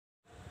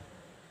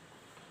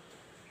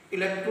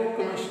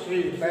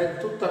Electrochemistry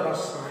वैद्युत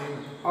रसायन,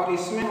 और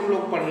इसमें हम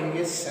लोग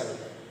पढ़ेंगे सेल।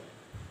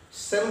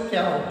 सेल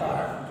क्या होता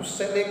है? तो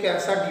सेल एक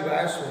ऐसा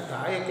डिवाइस होता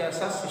है, एक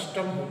ऐसा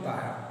सिस्टम होता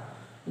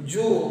है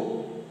जो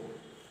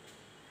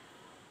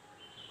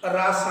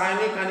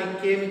रासायनिक यानी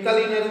केमिकल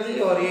एनर्जी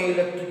और ये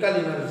इलेक्ट्रिकल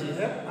एनर्जी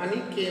है, यानी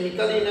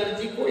केमिकल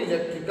एनर्जी को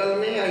इलेक्ट्रिकल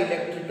में या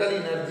इलेक्ट्रिकल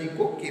एनर्जी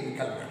को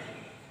केमिकल में।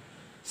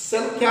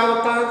 सेल क्या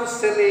होता है? तो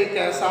सेल एक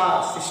ऐसा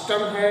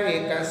सिस्टम है,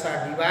 एक ऐसा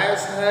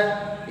डिवाइस है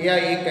या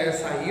एक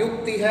ऐसा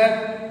युक्ति है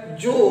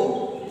जो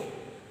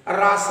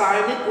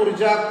रासायनिक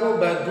ऊर्जा को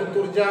वैद्युत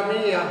ऊर्जा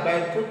में या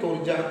वैद्युत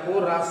ऊर्जा को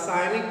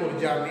रासायनिक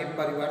ऊर्जा में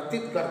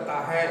परिवर्तित करता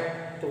है,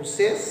 तो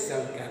उसे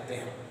सेल कहते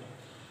हैं।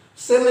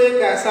 सेल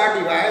एक ऐसा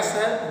डिवाइस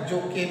है जो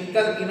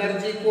केमिकल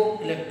एनर्जी को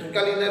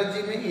इलेक्ट्रिकल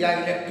एनर्जी में या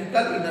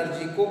इलेक्ट्रिकल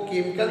एनर्जी को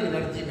केमिकल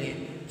एनर्जी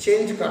में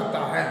चेंज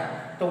करता है,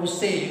 तो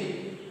उसे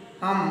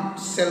हम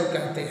सेल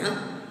कहते हैं।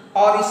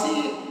 और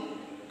इसी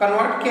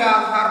कन्वर्ट के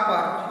आधार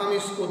पर हम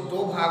इसको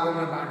दो भागों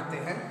में बांटते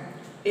हैं।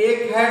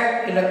 एक है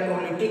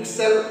इलेक्ट्रोलिटिक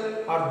सेल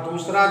और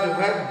दूसरा जो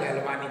है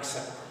गैल्वानिक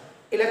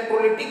सेल।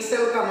 इलेक्ट्रोलिटिक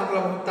सेल का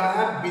मतलब होता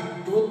है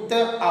विद्युत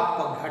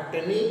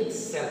अपघटनी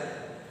सेल,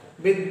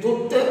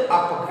 विद्युत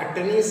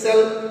अपघटनी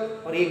सेल।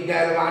 और एक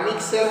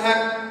गैल्वानिक सेल है,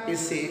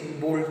 इसे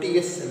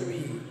वोल्टेज सेल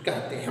भी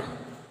कहते हैं।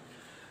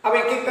 अब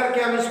एक एक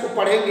करके हम इसको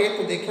पढ़ेंगे।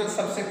 तो देखें,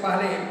 सबसे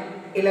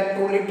पहले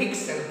इलेक्ट्रोलिटिक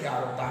सेल क्या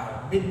होता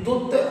है,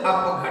 विद्युत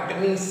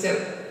अपघटनी सेल।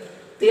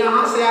 तो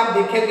यहाँ से आप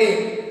देखेंगे,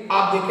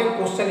 आप देखें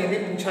क्वेश्चन ये भी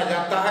पूछा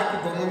जाता है कि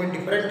दोनों में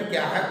डिफरेंट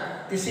क्या है।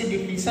 इसी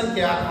डिफिनेशन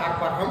के आधार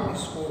पर हम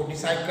इसको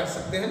डिसाइड कर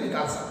सकते हैं,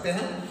 निकाल सकते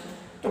हैं।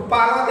 तो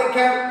पहला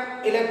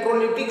देखें,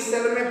 इलेक्ट्रोलिटिक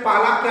सेल में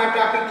पहला क्या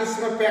टॉपिक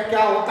इसमें पे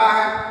क्या होता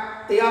है?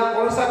 तो यह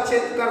कौन सा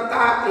चेंज करता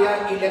है? तो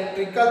यह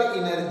इलेक्ट्रिकल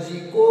एनर्जी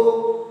को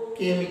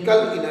केमिकल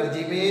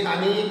एनर्जी में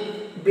यानी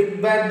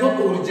वैद्युत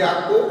ऊर्जा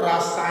को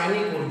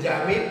रासायनिक ऊर्जा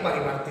में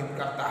परिवर्तित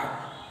करता है।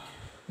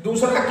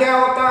 दूसरा क्या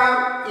होता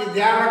है, ये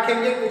ध्यान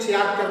रखेंगे, कुछ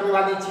याद करने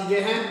वाली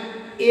चीजें हैं।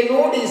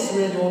 एनोड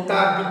इसमें जो होता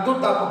है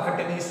विद्युत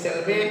अपघटनी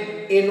सेल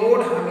में,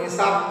 एनोड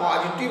हमेशा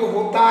पॉजिटिव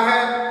होता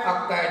है और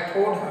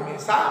कैथोड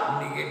हमेशा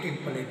नेगेटिव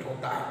प्लेट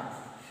होता है।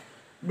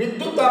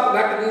 विद्युत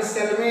अपघटनी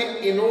सेल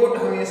में एनोड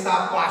हमेशा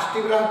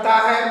पॉजिटिव रहता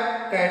है,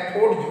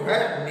 कैथोड जो है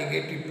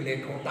नेगेटिव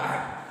प्लेट होता है।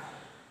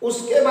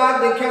 उसके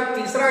बाद देखें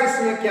तीसरा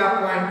इसमें क्या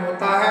पॉइंट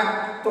होता है,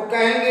 तो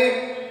कहेंगे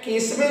कि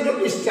इसमें जो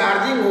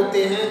डिस्चार्जिंग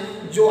होते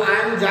हैं, जो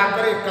आयन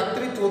जाकर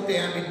एकत्रित होते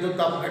हैं विद्युत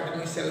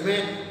अपघटनी सेल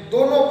में,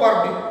 दोनों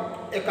पर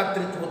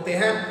एकत्रित होते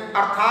हैं,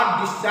 अर्थात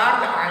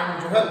डिस्चार्ज आयन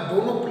जो है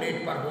दोनों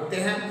प्लेट पर होते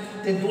हैं।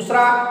 तो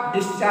दूसरा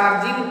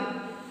डिस्चार्जिंग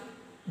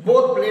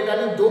बोथ प्लेट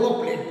यानी दोनों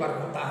प्लेट पर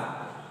होता है।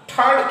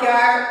 थर्ड क्या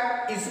है,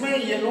 इसमें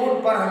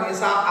एनोड पर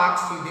हमेशा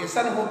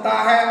ऑक्सीडेशन होता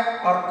है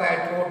और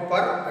कैथोड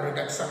पर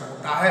रिडक्शन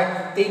होता है।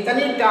 तो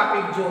इतनी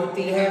टॉपिक जो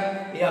होती है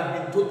यह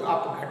विद्युत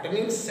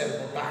अपघटनी सेल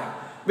होता है।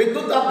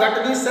 विद्युत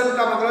अपघटनी सेल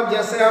का मतलब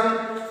जैसे हम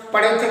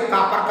पढ़े थे,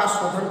 कॉपर का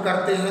शोधन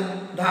करते हैं,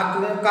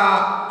 धातुओं का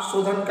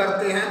शोधन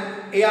करते हैं,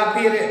 या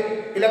फिर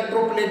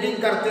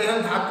इलेक्ट्रोप्लेटिंग करते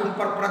हैं, धातुओं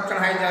पर परत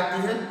चढ़ाई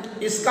जाती है।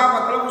 इसका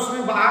मतलब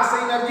उसमें बाहर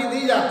से एनर्जी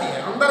दी जाती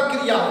है, अंदर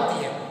क्रिया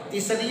होती है।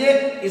 इसलिए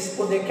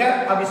इसको देखें,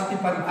 अब इसकी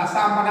परिभाषा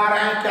हम बना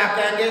रहे हैं। क्या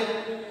कहेंगे?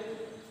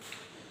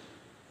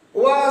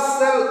 वह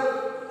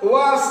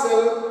सेल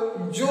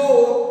जो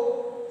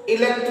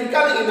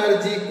इलेक्ट्रिकल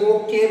एनर्जी को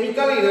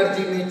केमिकल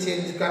एनर्जी में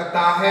चेंज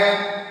करता है,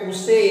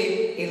 उसे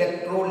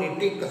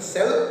इलेक्ट्रोलिटिक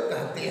सेल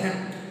कहते हैं।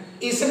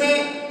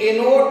 इसमें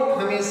एनोड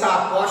हमेशा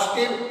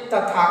पॉजिटिव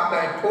तथा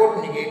कैथोड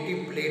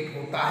नेगेटिव प्लेट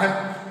होता है,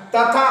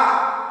 तथा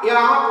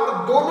यहाँ पर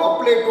दोनों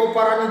प्लेटों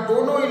पर यानी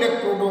दोनों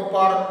इलेक्ट्रोडों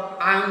पर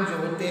आयन जो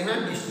होते हैं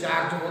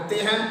डिस्चार्ज होते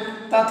हैं,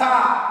 तथा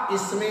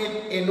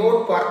इसमें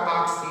एनोड पर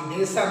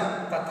ऑक्सीडेशन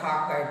तथा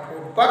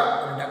कैथोड पर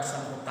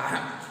रिडक्शन होता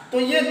है। तो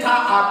ये था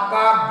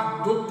आपका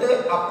विद्युत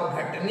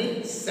अपघटनी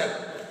सेल।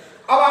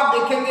 अब आप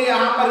देखेंगे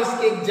यहाँ पर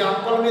इसके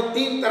एग्जाम्पल में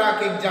तीन तरह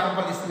के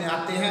एग्जाम्पल इसमें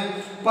आते हैं।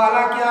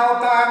 पहला क्या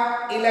होता है,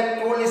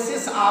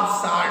 इलेक्ट्रोलिसिस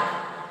ऑफ साल्ट।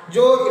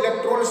 जो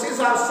इलेक्ट्रोलिसिस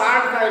ऑफ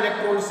साल्ट का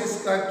इलेक्ट्रोलिसिस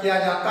किया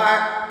जाता है,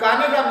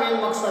 कहने का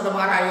मेन मकसद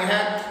हमारा ये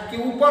है कि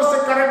ऊपर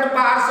से करंट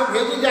बाहर से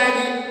भेजी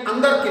जाएगी,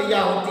 अंदर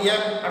क्रिया होती है,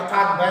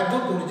 अर्थात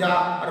वैद्युत ऊर्जा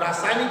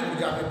रासायनिक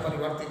ऊर्जा में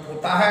परिवर्तित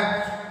होता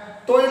है।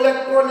 तो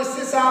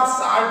इलेक्ट्रोलिसिस ऑफ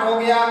साल्ट हो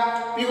गया,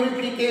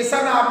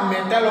 प्यूरिफिकेशन ऑफ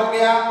मेटल हो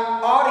गया,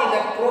 और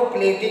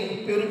इलेक्ट्रोप्लेटिंग।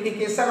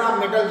 प्यूरिफिकेशन ऑफ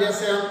मेटल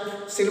जैसे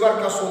हम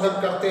सिल्वर का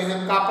शोधन करते हैं,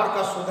 कॉपर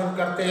का शोधन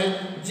करते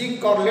हैं,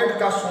 जिंक और लेड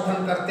का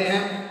शोधन करते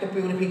हैं, तो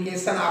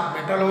प्यूरिफिकेशन ऑफ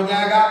मेटल हो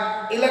जाएगा।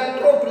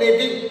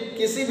 इलेक्ट्रोप्लेटिंग,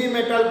 किसी भी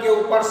मेटल के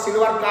ऊपर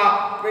सिल्वर का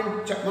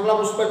प्रिंट मतलब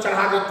उस पर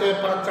चढ़ा देते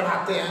हैं, परत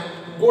चढ़ाते हैं,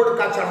 गोल्ड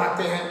का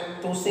चढ़ाते हैं,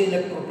 तो उसे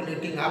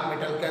इलेक्ट्रोप्लेटिंग ऑफ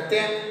मेटल कहते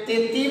हैं। तो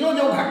ये तीनों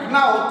जो घटना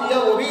होती है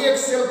वो भी एक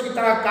सेल की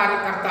तरह कार्य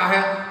करता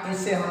है,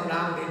 इसे हम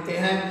नाम देते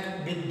हैं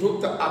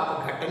विद्युत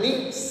अपघटनी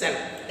सेल।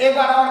 एक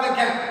बार और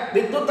देखें,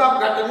 विद्युत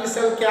अपघटनी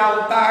सेल क्या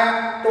होता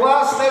है? तो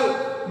वह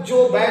सेल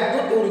जो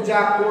वैद्युत ऊर्जा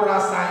को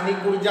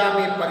रासायनिक ऊर्जा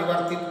में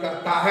परिवर्तित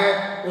करता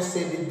है, उसे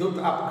विद्युत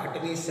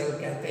अपघटनी सेल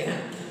कहते हैं।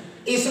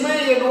 इसमें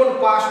एनोड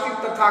पॉजिटिव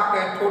तथा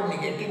कैथोड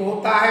निगेटिव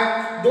होता है।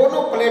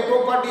 दोनों प्लेटों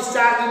पर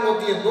डिस्चार्जिंग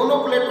होती है, दोनों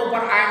प्लेटों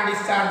पर आयन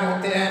डिस्चार्ज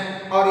होते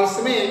हैं और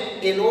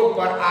इसमें एनोड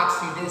पर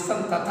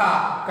ऑक्सीडेशन तथा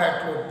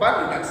कैथोड पर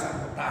रिडक्शन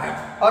होता है।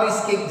 और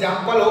इसके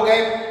एग्जाम्पल हो गए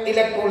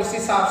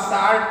electrolysis of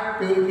salt,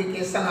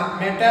 purification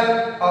of metal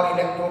और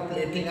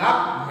इलेक्ट्रोप्लेटिंग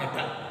ऑफ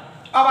मेटल।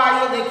 अब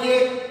आइए देखिए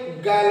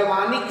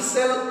गैल्वानिक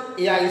सेल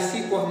या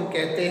इसी को हम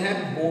कहते हैं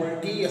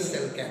वोल्टीय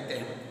सेल कहते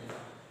हैं।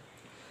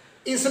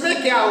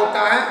 इसमें क्या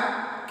होता है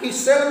कि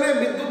सेल में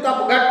विद्युत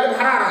अपघट्य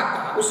भरा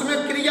रहता है,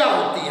 उसमें क्रिया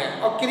होती है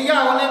और क्रिया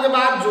होने के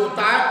बाद जो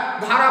होता है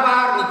धारा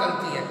बाहर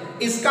निकलती है।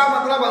 इसका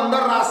मतलब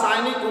अंदर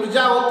रासायनिक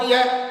ऊर्जा होती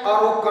है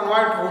और वो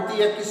कन्वर्ट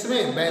होती है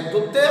किसमें,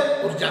 वैद्युत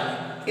ऊर्जा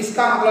में।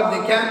 इसका मतलब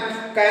देखें,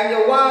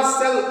 कहेंगे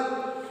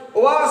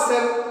वह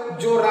सेल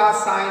जो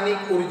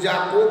रासायनिक ऊर्जा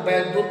को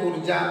वैद्युत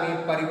ऊर्जा में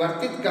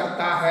परिवर्तित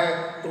करता है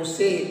तो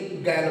उसे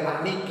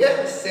गैल्वानिक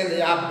सेल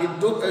या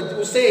विद्युत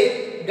उसे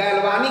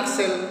गैल्वानिक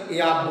सेल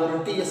या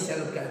वोल्टीय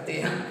सेल कहते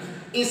हैं।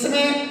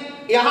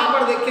 इसमें यहाँ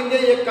पर देखेंगे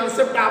ये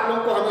कंसेप्ट आप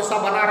लोगों को हमेशा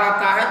बना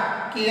रहता है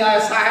कि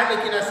ऐसा है,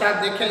 लेकिन ऐसा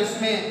देखें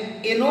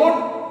इसमें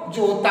एनोड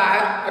जो होता है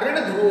ऋण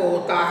ध्रुव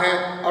होता है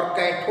और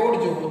कैथोड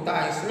जो होता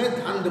है इसमें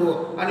धन ध्रुव,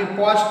 यानी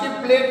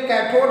पॉजिटिव प्लेट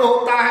कैथोड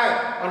होता है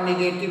और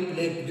निगेटिव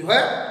प्लेट जो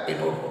है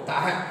एनोड होता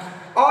है।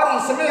 और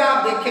इसमें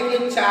आप देखेंगे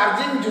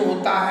चार्जिंग जो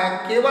होता है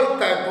केवल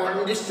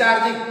कैथोड,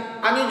 डिस्चार्जिंग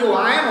यानी जो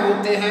आयन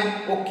होते हैं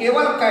वो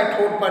केवल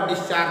कैथोड पर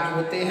डिस्चार्ज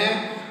होते हैं।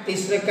 तो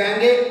इसमें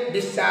कहेंगे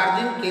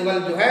डिस्चार्जिंग केवल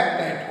जो है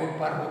कैथोड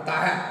पर होता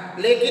है।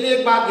 लेकिन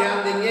एक बात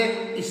ध्यान देंगे,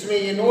 इसमें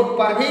एनोड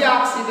पर भी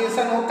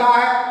ऑक्सीडेशन होता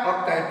है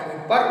और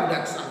कैथोड पर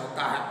रिडक्शन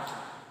होता है।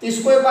 तो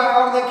इसको एक बार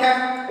और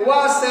देखें,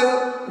 वह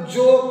सेल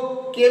जो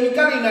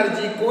केमिकल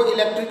एनर्जी को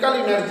इलेक्ट्रिकल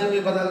एनर्जी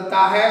में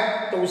बदलता है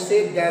तो उसे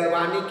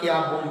गैल्वानिक या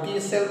वोल्टीय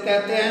सेल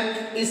कहते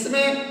हैं।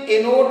 इसमें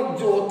एनोड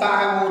जो होता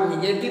है वो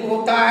निगेटिव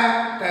होता है,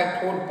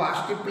 कैथोड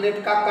पॉजिटिव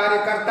प्लेट का कार्य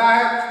करता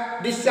है।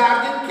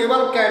 डिस्चार्जिंग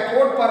केवल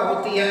कैथोड पर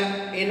होती है,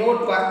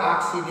 एनोड पर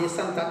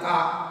ऑक्सीडेशन तथा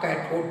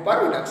कैथोड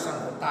पर रिडक्शन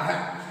होता है।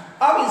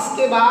 अब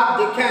इसके बाद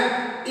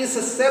देखें, इस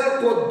सेल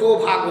को दो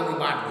भागों में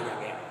बांट दिया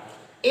गया,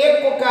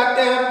 एक को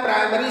कहते हैं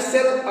प्राइमरी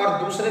सेल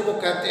और दूसरे को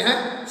कहते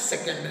हैं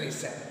सेकेंडरी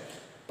सेल।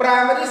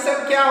 प्राइमरी सेल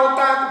क्या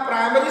होता है?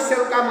 प्राइमरी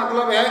सेल का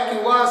मतलब है कि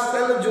वह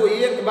सेल जो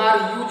एक बार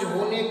यूज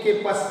होने के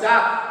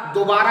पश्चात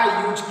दोबारा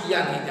यूज किया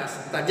नहीं जा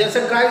सकता।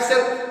 जैसे ड्राई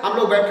सेल हम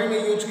लोग बैटरी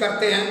में यूज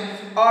करते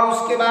हैं और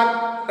उसके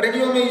बाद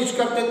रेडियो में यूज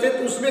करते थे,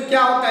 तो उसमें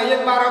क्या होता है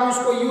एक बार हम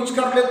उसको यूज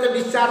कर लेते,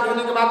 डिस्चार्ज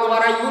होने के बाद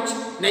दोबारा यूज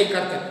नहीं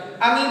करते।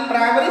 यानी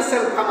प्राइमरी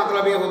सेल का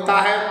मतलब ये होता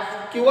है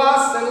कि वह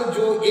सेल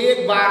जो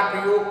एक बार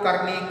प्रयोग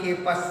करने के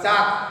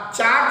पश्चात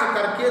चार्ज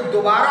करके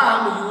दोबारा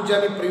हम यूज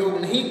यानी प्रयोग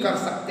नहीं कर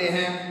सकते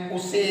हैं,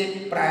 उसे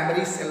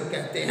प्राइमरी सेल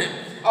कहते हैं।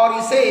 और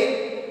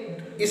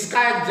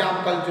इसका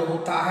एग्जाम्पल जो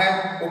होता है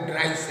वो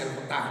ड्राई सेल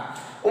होता है।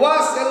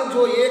 वह सेल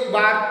जो एक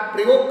बार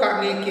प्रयोग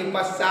करने के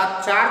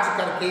पश्चात चार्ज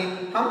करके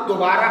हम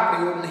दोबारा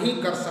प्रयोग नहीं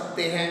कर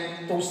सकते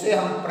हैं तो उसे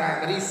हम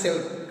प्राइमरी सेल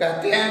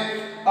कहते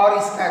हैं और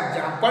इसका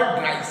एग्जाम्पल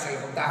ड्राई सेल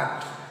होता है।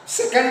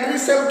 सेकेंडरी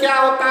सेल क्या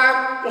होता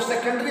है? तो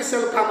सेकेंडरी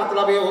सेल का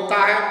मतलब ये होता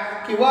है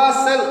कि वह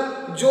सेल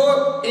जो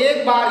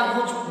एक बार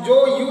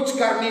यूज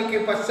करने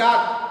के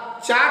पश्चात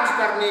चार्ज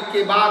करने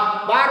के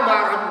बाद बार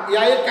बार हम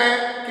या ये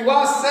कहें कि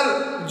वह सेल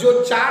जो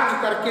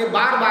चार्ज करके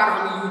बार बार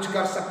हम यूज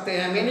कर सकते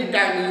हैं, मेनी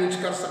टाइम यूज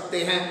कर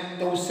सकते हैं,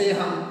 तो उसे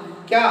हम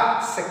क्या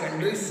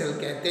सेकेंडरी सेल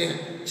कहते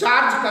हैं।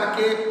 चार्ज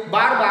करके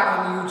बार बार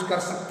हम यूज कर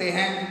सकते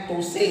हैं तो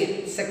उसे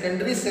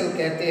सेकेंडरी सेल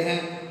कहते हैं।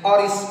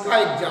 और इसका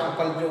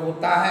एग्जाम्पल जो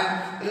होता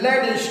है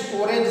लेड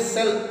स्टोरेज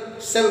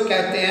सेल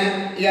कहते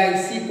हैं या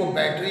इसी को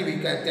बैटरी भी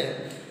कहते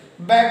हैं।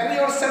 बैटरी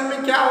और सेल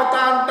में क्या होता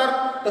है अंतर?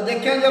 तो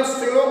देखिए जब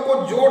सेलों को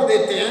जोड़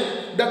देते हैं,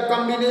 the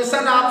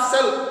combination of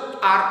cell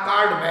are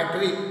called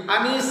battery,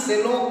 यानी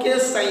सेलों के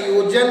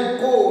संयोजन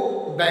को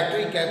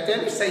बैटरी कहते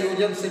हैं।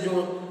 संयोजन से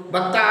जो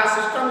बनता है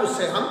सिस्टम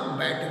उसे हम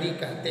बैटरी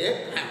कहते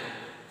हैं।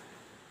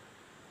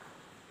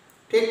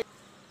 ठीक,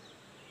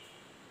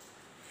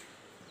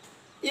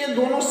 ये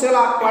दोनों सेल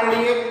आप पढ़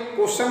लिए।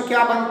 क्वेश्चन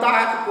क्या बनता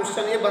है? तो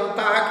क्वेश्चन ये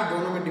बनता है कि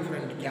दोनों में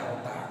डिफरेंट क्या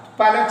होता है। तो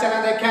पहले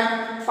चले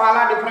देखें,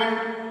 पहला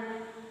डिफरेंट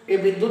ये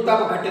विद्युत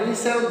अपघटनी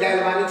सेल,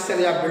 गैल्वानिक सेल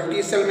या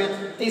वोल्टीय सेल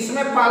में। तो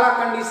इसमें पहला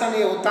कंडीशन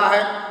ये होता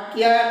है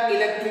कि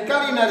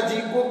इलेक्ट्रिकल एनर्जी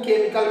को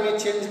केमिकल में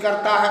चेंज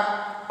करता है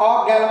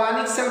और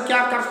गैल्वानिक सेल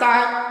क्या करता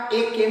है?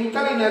 एक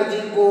केमिकल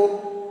एनर्जी को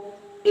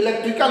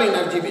इलेक्ट्रिकल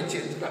एनर्जी में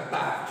चेंज करता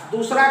है।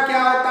 दूसरा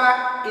क्या होता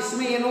है?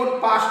 इसमें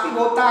एनोड पॉजिटिव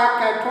होता है,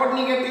 कैथोड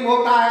निगेटिव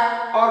होता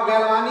है। और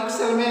गैल्वानिक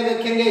सेल में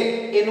देखेंगे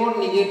एनोड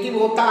निगेटिव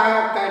होता है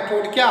और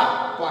कैथोड क्या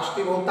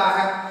पॉजिटिव होता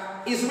है।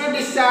 इसमें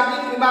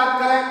डिस्चार्जिंग की बात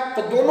करें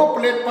तो दोनों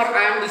प्लेट पर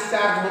आयन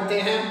डिस्चार्ज होते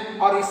हैं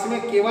और इसमें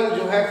केवल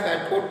जो है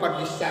कैथोड पर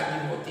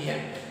डिस्चार्जिंग होती है।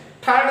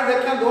 थर्ड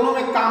देखें दोनों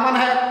में कॉमन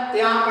है, तो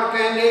यहाँ पर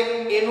कहेंगे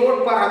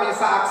एनोड पर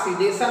हमेशा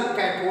ऑक्सीडेशन,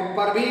 कैथोड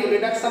पर भी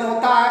रिडक्शन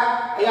होता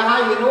है। यहाँ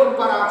एनोड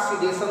पर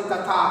ऑक्सीडेशन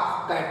तथा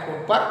कैथोड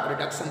पर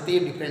रिडक्शन, तो ये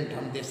डिफरेंट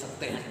हम दे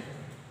सकते हैं।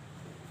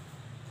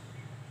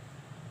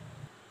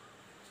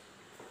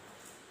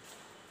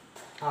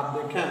 आप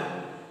देखें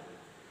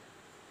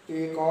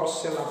एक और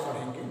सेल आप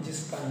पढ़ेंगे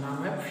जिसका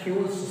नाम है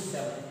फ्यूल्स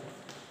सेल।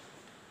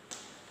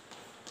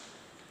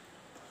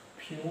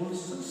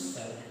 फ्यूल्स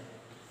सेल,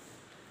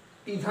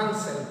 ईंधन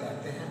सेल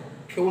कहते हैं।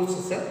 फ्यूल्स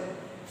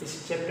सेल इस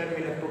चैप्टर में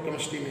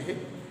इलेक्ट्रोकेमिस्ट्री में है।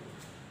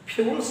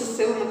 फ्यूल्स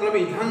सेल मतलब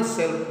ईंधन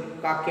सेल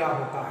का क्या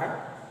होता है,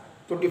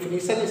 तो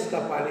डिफिनीशन इसका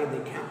पहले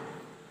देखें।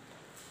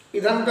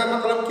 ईंधन का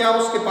मतलब क्या,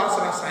 उसके पास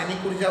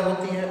रासायनिक ऊर्जा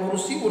होती है और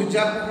उसी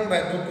ऊर्जा को हम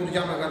वैद्युत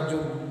ऊर्जा में अगर जो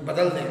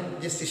बदल दें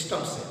जिस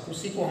सिस्टम से,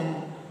 उसी को हम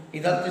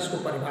ईंधन, तो इसको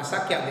परिभाषा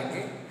क्या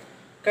देंगे,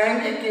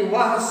 कहेंगे कि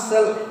वह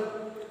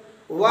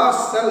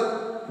सेल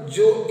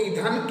जो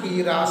ईंधन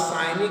की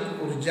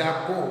रासायनिक ऊर्जा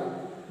को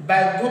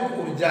वैद्युत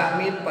ऊर्जा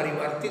में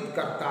परिवर्तित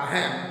करता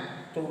है,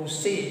 तो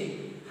उसे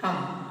हम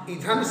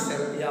ईंधन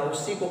सेल या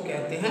उसी को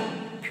कहते हैं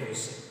फ्यूल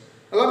सेल।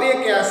 मतलब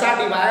एक ऐसा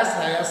डिवाइस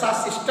है, ऐसा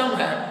सिस्टम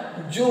है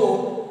जो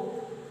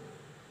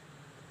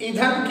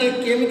ईंधन के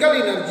केमिकल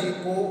एनर्जी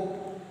को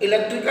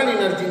इलेक्ट्रिकल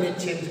एनर्जी में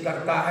चेंज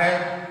करता है,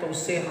 तो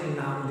उसे हम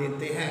नाम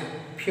देते हैं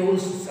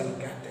फ्यूल्स सेल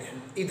कहते हैं,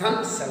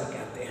 ईंधन सेल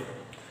कहते हैं।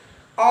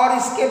 और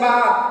इसके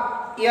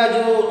बाद यह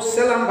जो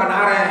सेल हम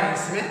बना रहे हैं,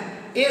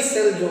 इसमें ये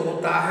सेल जो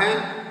होता है,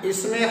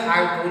 इसमें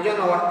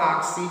हाइड्रोजन और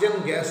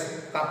ऑक्सीजन गैस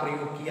का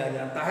प्रयोग किया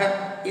जाता है,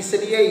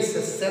 इसलिए इस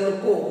सेल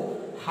को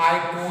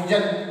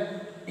hydrogen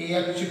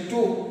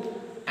H2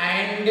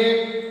 and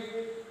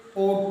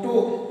O2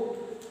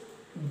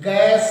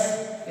 gas,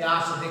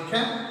 यहाँ से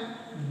देखें,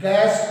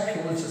 गैस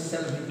फ्यूल्स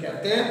सेल भी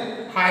कहते हैं।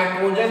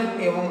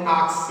 हाइड्रोजन एवं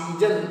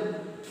ऑक्सीजन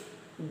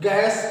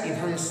गैस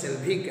ईंधन सेल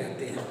भी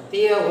कहते हैं। तो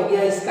ये हो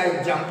गया, इसका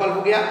एग्जाम्पल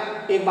हो गया।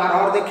 एक बार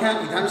और देखें,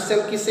 ईंधन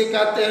सेल किसे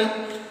कहते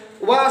हैं,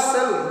 वह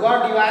सेल,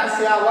 वह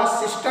डिवाइस या वह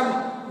सिस्टम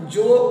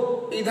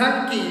जो ईंधन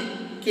की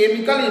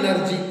केमिकल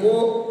एनर्जी को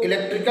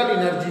इलेक्ट्रिकल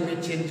एनर्जी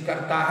में चेंज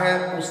करता है,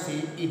 उसे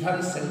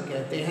ईंधन सेल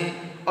कहते हैं।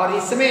 और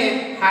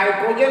इसमें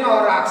हाइड्रोजन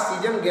और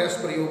ऑक्सीजन गैस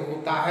प्रयोग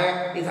होता है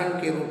ईंधन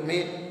के रूप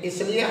में,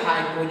 इसलिए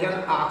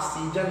हाइड्रोजन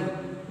ऑक्सीजन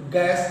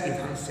गैस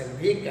ईंधन सेल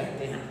भी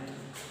कहते हैं।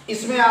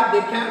 इसमें आप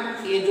देखें,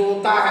 ये जो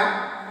होता है,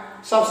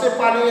 सबसे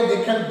पहले ये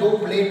देखें, दो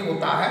प्लेट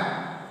होता है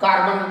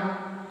कार्बन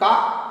का,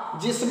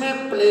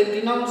 जिसमें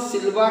platinum,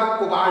 silver,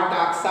 cobalt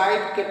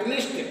oxide,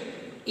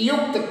 catalyst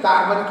युक्त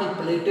कार्बन की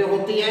प्लेटें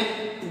होती हैं,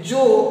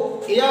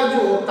 यह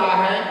जो होता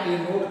है ये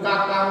एनोड का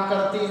काम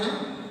करती हैं,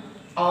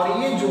 और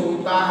ये जो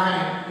होता है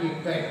ये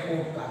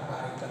कैथोड का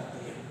कार्य करती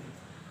है।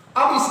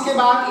 अब इसके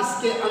बाद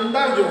इसके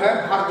अंदर जो है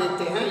भर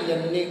देते हैं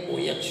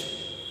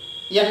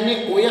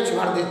NaOH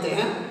भर देते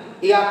हैं,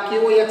 या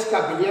KOH का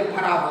विलयन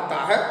भरा होता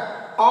है।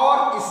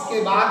 और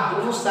इसके बाद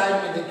दोनों साइड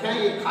में देखें,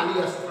 ये खाली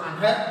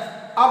स्थान है।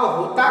 अब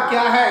होता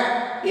क्या है,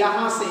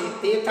 यहाँ से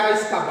ये था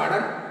इसका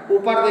वर्णन,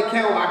 ऊपर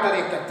देखें वाटर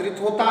एकत्रित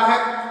होता है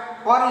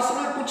और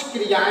इसमें कुछ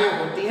क्रियाएं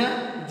होती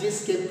हैं,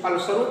 जिसके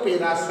फलस्वरूप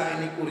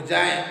रासायनिक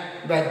ऊर्जाएं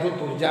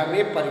वैद्युत ऊर्जा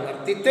में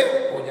परिवर्तित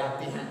हो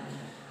जाती हैं।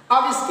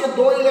 अब इसके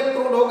दो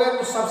इलेक्ट्रोड हो गए,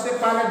 तो सबसे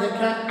पहले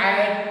देखें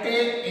एट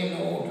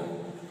एनोड,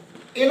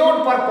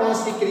 एनोड पर कौन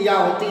सी क्रिया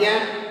होती है,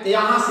 तो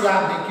यहाँ से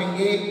आप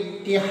देखेंगे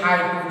कि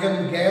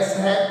हाइड्रोजन गैस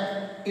है,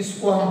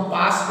 इसको हम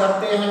पास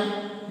करते हैं,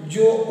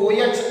 जो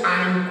OH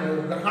आयन को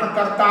ग्रहण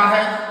करता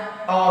है,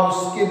 और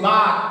उसके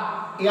बाद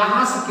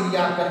यहाँ से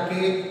क्रिया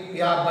करके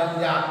यह बन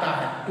जाता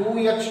है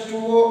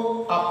 2H2O,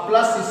 अब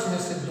प्लस इसमें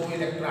से दो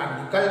इलेक्ट्रॉन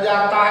निकल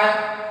जाता है।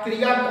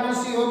 क्रिया कौन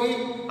सी होगी,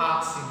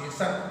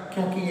 ऑक्सीडेशन,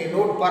 क्योंकि ये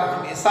एनोड पर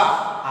हमेशा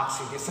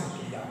ऑक्सीडेशन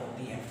क्रिया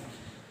होती है।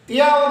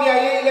 यह हो गया,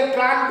 ये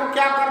इलेक्ट्रॉन को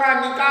क्या कर रहा है,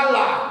 निकाल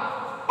रहा है।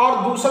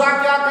 और दूसरा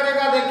क्या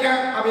करेगा,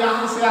 देखें, अब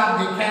यहाँ से आप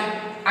देखें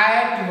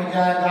ऐट हो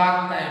जाएगा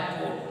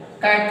कैथोड,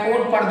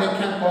 कैथोड पर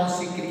देखें कौन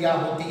सी क्रिया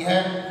होती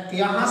है, तो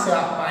यहाँ से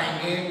आप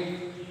पाएंगे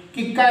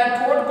कि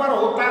कैथोड पर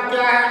होता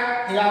क्या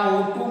है, या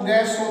O2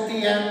 गैस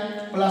होती है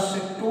प्लस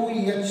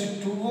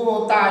 2H2O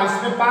होता है,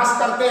 इसमें पास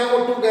करते हैं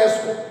O2 गैस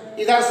को,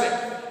 इधर से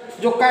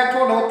जो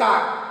कैथोड होता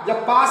है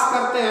जब पास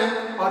करते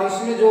हैं, और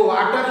इसमें जो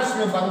वाटर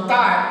इसमें बनता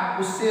है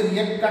उससे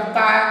रिएक्ट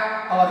करता है,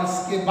 और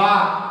इसके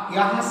बाद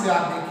यहाँ से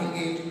आप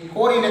देखेंगे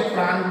 4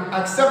 इलेक्ट्रॉन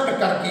एक्सेप्ट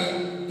करके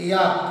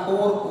यह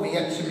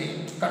 4OH में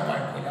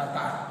कन्वर्ट हो जाता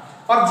है।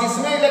 और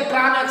जिसमें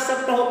इलेक्ट्रॉन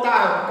एक्सेप्ट होता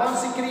है कौन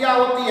सी क्रिया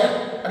होती है,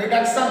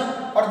 रिडक्शन,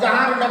 और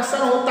जहां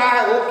रिडक्शन होता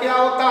है वो क्या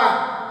होता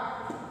है,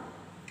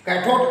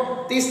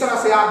 कैथोड। इस तरह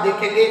से आप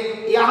देखेंगे,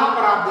 यहाँ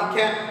पर आप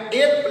देखें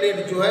एक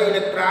प्लेट जो है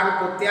इलेक्ट्रॉन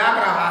को त्याग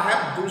रहा है,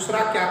 दूसरा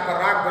क्या कर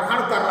रहा है,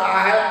 ग्रहण कर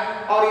रहा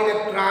है, और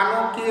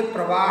इलेक्ट्रॉनों के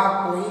प्रवाह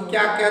को ही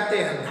क्या कहते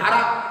हैं,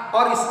 धारा।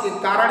 और इसके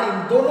कारण इन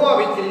दोनों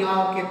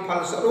अभिक्रियाओं के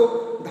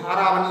फलस्वरूप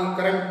धारा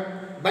करंट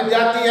बन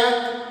जाती है,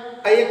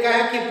 एक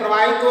है कि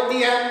प्रवाहित होती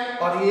है,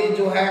 और ये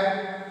जो है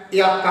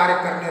यह कार्य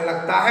करने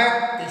लगता है,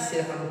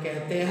 इसे हम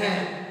कहते हैं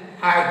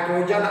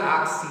hydrogen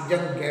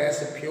oxygen gas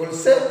fuel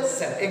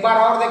cell. एक बार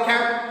और देखें,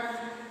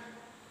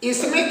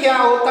 इसमें क्या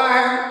होता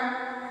है,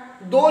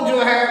 दो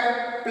जो है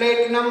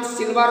platinum,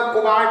 silver,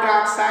 cobalt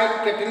oxide,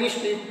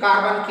 catalyst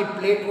carbon की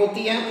प्लेट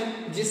होती है,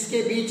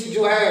 जिसके बीच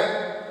जो है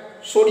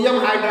सोडियम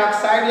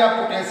हाइड्रोक्साइड या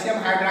पोटेशियम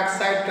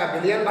हाइड्रोक्साइड का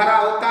विलयन भरा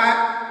होता है।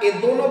 ये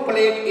दोनों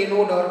प्लेट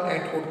एनोड और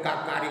कैथोड का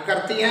कार्य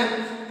करती हैं।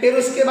 फिर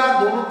उसके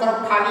बाद दोनों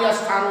तरफ खाली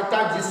स्थान होता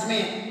है,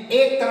 जिसमें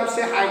एक तरफ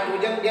से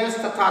हाइड्रोजन गैस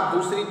तथा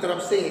दूसरी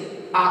तरफ से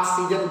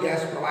ऑक्सीजन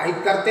गैस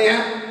प्रवाहित करते हैं।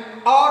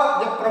 और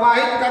जब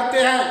प्रवाहित करते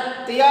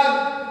हैं तो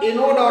यह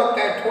एनोड और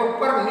कैथोड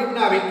पर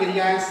निम्न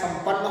अभिक्रियाएं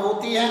संपन्न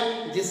होती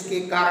हैं, जिसके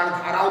कारण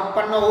धारा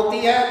उत्पन्न होती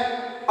है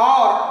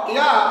और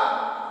यह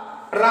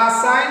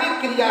रासायनिक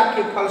क्रिया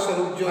के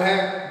फलस्वरूप जो है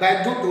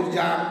वैद्युत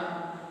ऊर्जा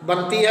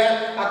बनती है।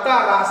 अतः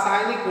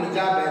रासायनिक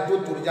ऊर्जा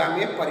वैद्युत ऊर्जा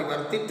में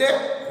परिवर्तित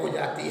हो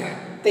जाती है।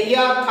 तो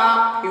यह था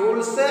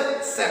फ्यूल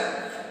सेल।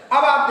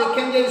 अब आप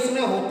देखेंगे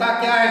इसमें होता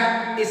क्या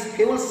है, इस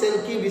फ्यूल सेल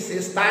की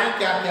विशेषताएं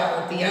क्या क्या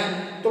होती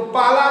हैं। तो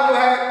पहला जो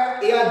है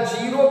यह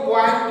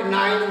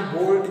 0.9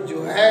 वोल्ट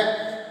जो है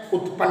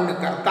उत्पन्न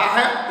करता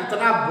है,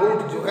 इतना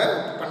वोल्ट जो है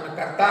उत्पन्न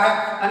करता है।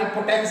 यानी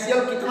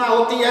पोटेंशियल कितना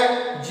होती है,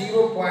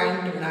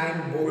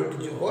 0.9 वोल्ट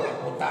जो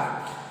होता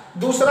है।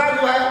 दूसरा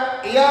जो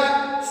है यह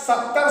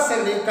 70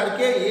 से लेकर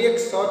के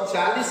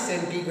 140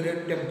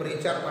 सेंटीग्रेड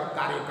टेम्परेचर पर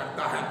कार्य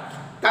करता है,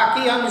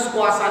 ताकि हम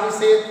इसको आसानी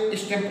से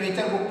इस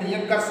टेम्परेचर को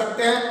क्रिएट कर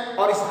सकते हैं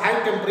और इस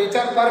हाई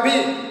टेम्परेचर पर भी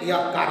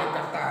यह कार्य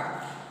करता है।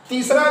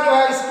 तीसरा जो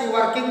है इसकी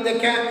वर्किंग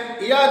देखें,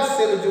 यह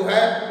सेल जो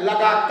है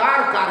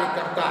लगातार कार्य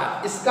करता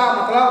है। इसका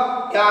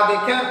मतलब क्या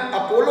देखें,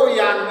 अपोलो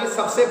यान में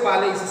सबसे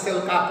पहले इस सेल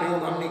का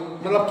प्रयोग हमने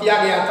किया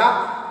गया था।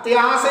 तो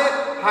यहाँ से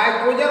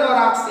हाइड्रोजन और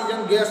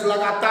ऑक्सीजन गैस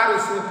लगातार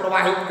इसमें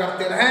प्रवाहित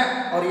करते रहे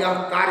और यह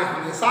कार्य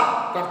हमेशा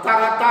करता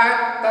रहता है,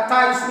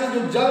 तथा इसमें जो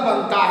जल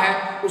बनता है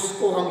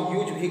उसको हम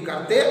यूज भी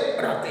करते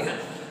रहते हैं।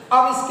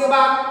 अब इसके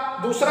बाद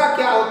दूसरा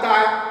क्या होता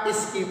है,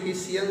 इसकी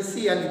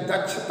इफिशियंसी यानी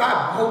दक्षता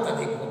बहुत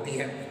अधिक होती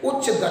है,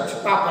 उच्च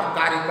दक्षता पर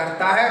कार्य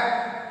करता है,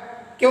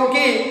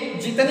 क्योंकि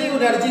जितनी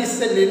एनर्जी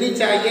इससे लेनी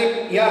चाहिए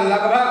यह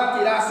लगभग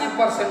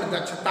 83%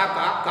 दक्षता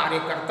का कार्य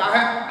करता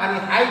है। यानी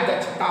हाई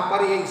दक्षता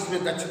पर ये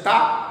इसमें दक्षता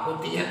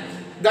होती है।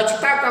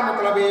 दक्षता का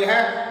मतलब ये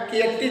है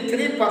कि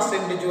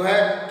 83% जो है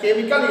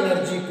केमिकल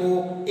एनर्जी को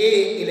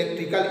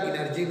इलेक्ट्रिकल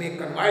एनर्जी में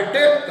कन्वर्ट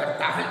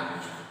करता है।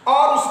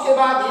 और उसके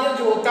बाद ये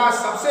जो होता है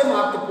सबसे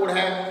महत्वपूर्ण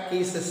है कि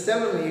इस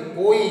सेल में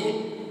कोई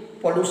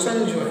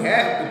पोल्यूशन जो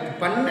है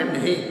उत्पन्न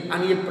नहीं,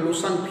 यानी ये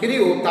पोल्यूशन फ्री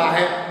होता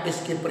है,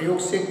 इसके प्रयोग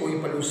से कोई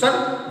पोल्यूशन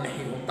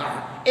नहीं होता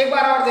है। एक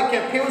बार और देखिए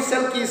फ्यूल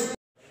सेल की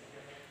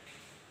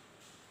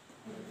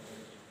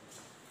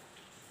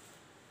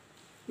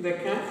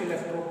देखें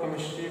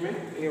इलेक्ट्रोकेमिस्ट्री में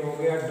ये हो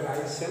गया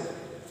ड्राई सेल,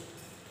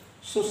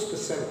 शुष्क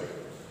सेल।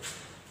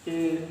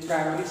 ये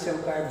प्राइमरी सेल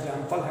का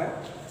एग्जाम्पल है।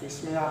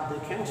 इसमें आप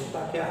देखें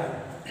होता क्या है,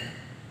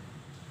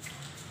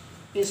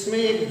 इसमें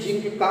एक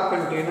जिंक का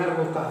कंटेनर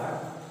होता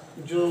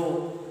है जो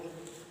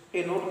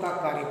एनोड का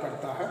कार्य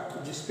करता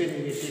है, जिसपे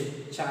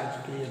नेगेटिव चार्ज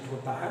क्रिएट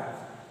होता है।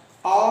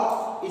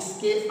 और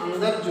इसके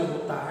अंदर जो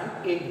होता है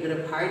एक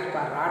ग्रेफाइट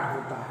का राड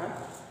होता है,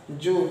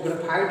 जो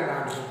ग्रेफाइट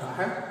राड होता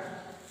है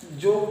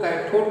जो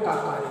कैथोड का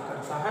कार्य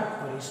करता है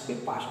और इस पे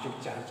पॉजिटिव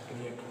चार्ज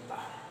क्रिएट होता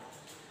है।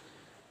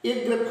 ये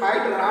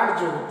ग्रेफाइट राड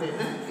जो होते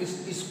हैं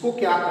इसको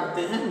क्या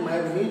करते हैं,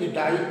 मैग्नीज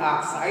डाई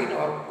ऑक्साइड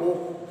और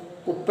कोक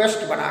को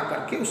पेस्ट बना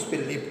करके उस पर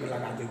लेप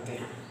लगा देते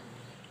हैं।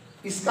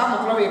 इसका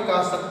मतलब ये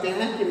कह सकते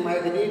हैं कि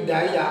मैग्नीज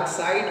डाई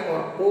ऑक्साइड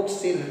और कोक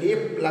से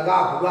लेप लगा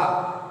हुआ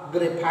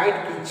ग्रेफाइट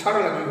की छड़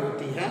लगी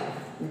होती है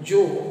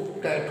जो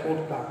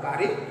कैथोड का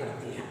कार्य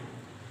करती है,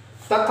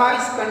 तथा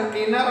इस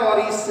कंटेनर और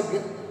इस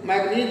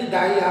मैग्नीज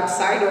डाई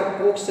ऑक्साइड और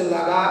कोक से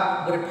लगा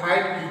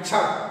ग्रेफाइट की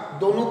छड़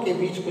दोनों के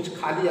बीच कुछ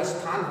खाली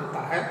स्थान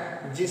होता है,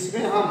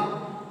 जिसमें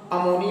हम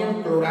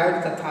अमोनियम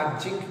क्लोराइड तथा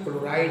जिंक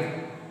क्लोराइड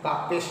का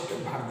पेस्ट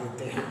भर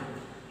देते हैं।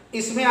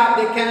 इसमें आप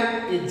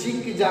देखें कि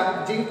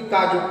जिंक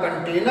का जो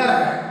कंटेनर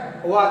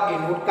है वह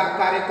एनोड का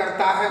कार्य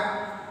करता है,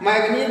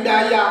 मैग्नीज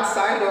डाई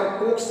ऑक्साइड और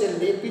कोक से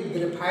लेपित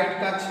ग्रेफाइट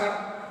का छड़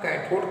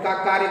कैथोड का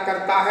कार्य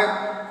करता है,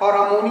 और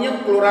अमोनियम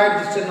क्लोराइड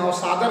जिसे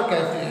नौसादर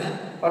कहते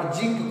हैं और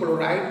जिंक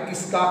क्लोराइड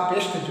इसका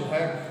पेस्ट जो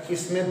है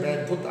इसमें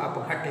वैद्युत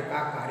अपघट्य का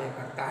कार्य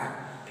करता है।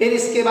 फिर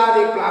इसके बाद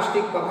एक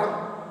प्लास्टिक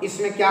कवर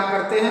इसमें क्या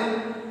करते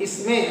हैं,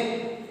 इसमें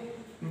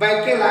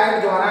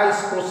बैकेलाइट द्वारा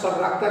इसको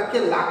सब रख करके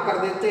लॉक कर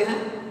देते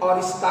हैं और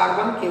इस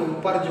कार्बन के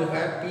ऊपर जो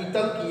है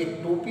पीतल की एक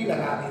टोपी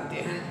लगा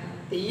देते हैं।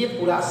 तो ये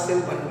पूरा सेल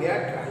बन गया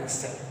ड्राई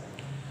सेल।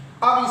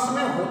 अब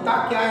इसमें होता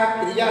क्या है,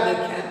 क्रिया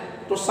देखें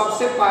तो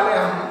सबसे पहले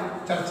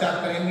हम चर्चा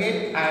करेंगे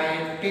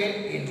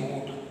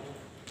एनोड।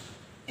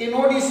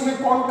 एनोड इसमें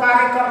कौन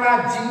कार्य कर रहा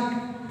है,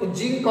 जिंक। तो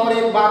जिंक और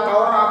एक बात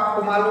और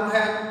आपको मालूम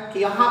है कि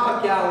यहाँ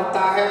पर क्या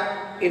होता है,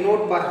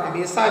 एनोड पर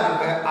हमेशा जो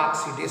है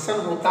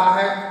ऑक्सीडेशन होता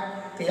है।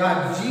 तो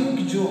यहाँ जिंक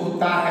जो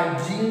होता है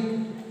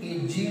ये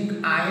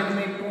जिंक आयन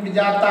में टूट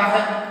जाता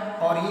है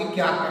और ये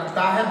क्या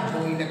करता है,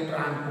 2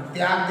 इलेक्ट्रॉन को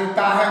त्याग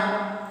देता है,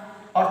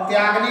 और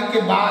त्यागने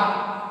के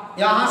बाद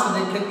यहाँ से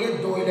देखेंगे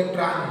 2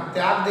 इलेक्ट्रॉन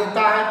त्याग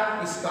देता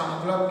है। इसका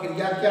मतलब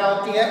क्रिया क्या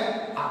होती है,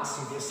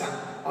 ऑक्सीडेशन,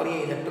 और ये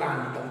इलेक्ट्रॉन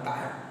निकलता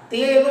है। तो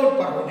ये एनोड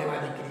पर होने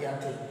वाली क्रिया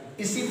थी।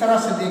 इसी तरह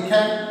से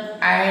देखें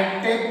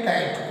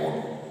कैथोड,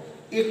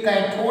 ये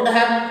कैथोड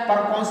है,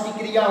 पर कौन सी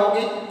क्रिया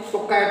होगी, तो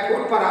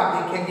कैथोड पर आप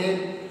देखेंगे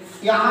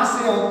यहाँ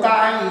से होता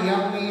है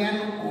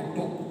MnO2।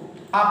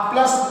 अब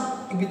प्लस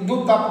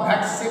विद्युत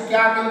अपघट से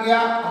क्या मिल गया,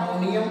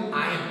 अमोनियम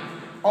आयन।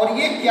 और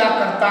ये क्या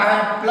करता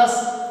है, प्लस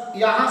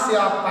यहाँ से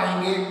आप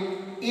पाएंगे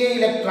ये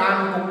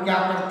इलेक्ट्रॉन को क्या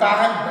करता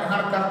है,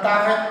 ग्रहण करता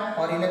है।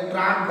 और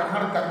इलेक्ट्रॉन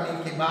ग्रहण करने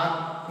के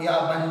बाद यह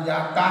बन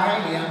जाता है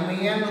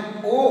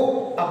MnO।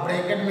 अब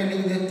ब्रैकेट में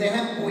लिख देते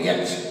हैं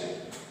OH,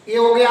 ये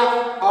हो गया।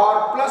 और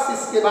प्लस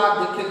इसके बाद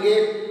देखेंगे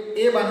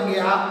ये बन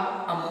गया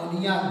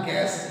अमोनिया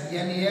गैस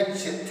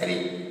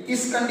NH3।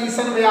 इस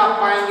कंडीशन में आप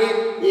पाएंगे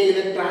ये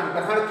इलेक्ट्रॉन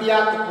ग्रहण किया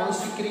तो कौन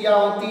सी क्रिया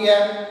होती है,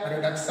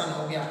 रिडक्शन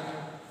हो गया।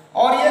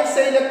 और एक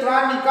से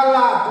इलेक्ट्रॉन निकल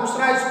रहा,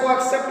 दूसरा इसको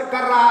एक्सेप्ट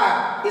कर रहा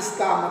है।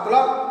 इसका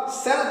मतलब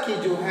सेल की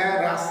जो है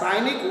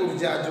रासायनिक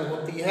ऊर्जा जो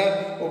होती है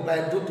वो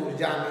वैद्युत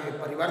ऊर्जा में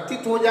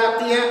परिवर्तित हो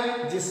जाती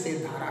है, जिससे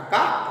धारा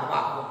का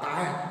प्रवाह होता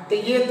है। तो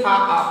ये था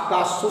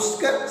आपका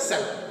शुष्क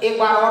सेल। एक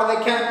बार और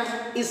देखें,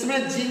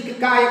 इसमें जिंक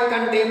का एक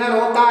कंटेनर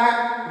होता है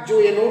जो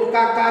एनोड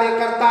का कार्य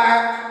करता है।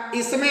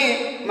 इसमें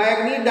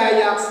मैग्नीज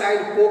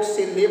डाइऑक्साइड कोक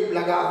से लेप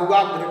लगा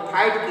हुआ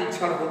ग्रेफाइट की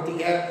छड़ होती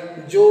है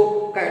जो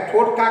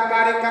कैथोड का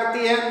कार्य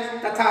करती है,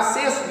 तथा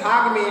शेष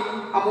भाग में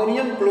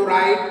अमोनियम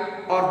क्लोराइड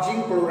और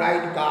जिंक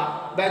क्लोराइड का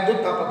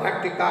वैद्युत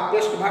अपघट्य का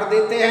पेस्ट भर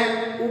देते हैं।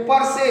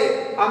 ऊपर से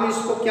हम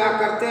इसको क्या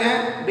करते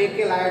हैं,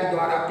 बेकेलाइट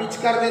द्वारा पिच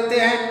कर देते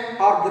हैं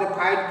और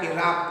ग्रेफाइट के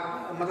राख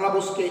मतलब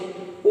उसके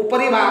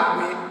ऊपरी भाग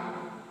में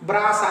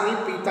ब्रास यानी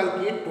पीतल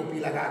की टोपी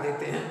लगा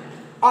देते हैं।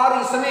 और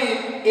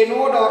इसमें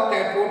एनोड और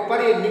कैथोड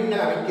पर ये निम्न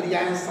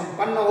अभिक्रियाएं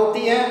संपन्न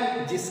होती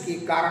है, जिसके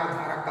कारण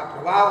धारा का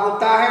प्रवाह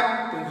होता है।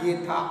 तो ये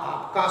था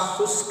आपका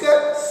शुष्क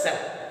सेल।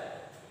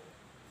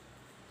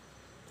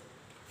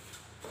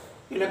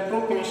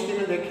 इलेक्ट्रोकेमिस्ट्री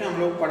में देखें हम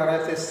लोग पढ़ रहे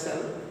थे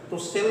सेल, तो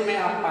सेल में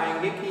आप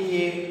पाएंगे कि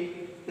ये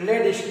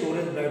लेड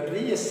स्टोरेज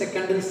बैटरी ये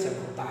सेकेंडरी सेल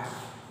होता है।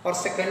 और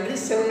सेकेंडरी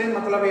सेल में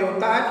मतलब ये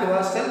होता है कि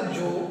वह सेल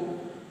जो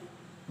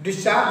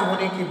डिस्चार्ज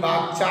होने के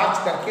बाद चार्ज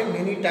करके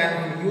मेनी टाइम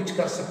हम यूज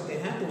कर सकते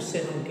हैं, तो उससे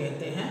हम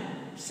कहते हैं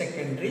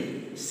सेकेंडरी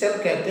सेल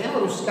कहते हैं।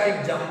 और उसका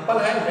एग्जाम्पल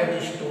है लेड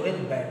स्टोरेज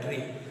बैटरी।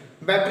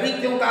 बैटरी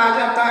क्यों कहा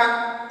जाता है,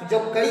 तो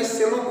जब कई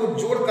सेलों को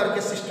जोड़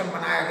करके सिस्टम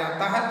बनाया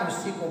जाता है तो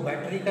उसी को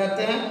बैटरी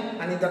कहते हैं,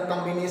 यानी the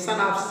combination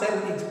of cell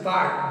is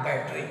called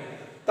battery.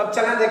 तब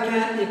चला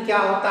देखें ये क्या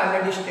होता है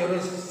लेड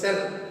स्टोरेज सेल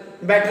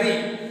बैटरी।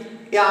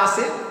 यहाँ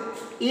से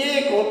ये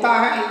एक होता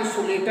है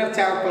इंसुलेटर,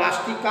 चाहे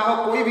प्लास्टिक का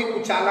हो, कोई भी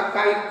कुचालक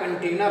का एक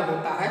कंटेनर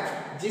होता है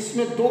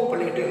जिसमें 2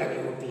 प्लेटें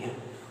लगी होती हैं।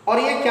 और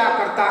ये क्या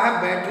करता है,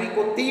 बैटरी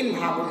को 3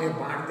 भागों में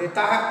बांट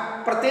देता है।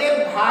 प्रत्येक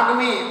भाग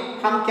में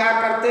हम क्या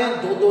करते हैं,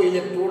 2-2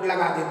 इलेक्ट्रोड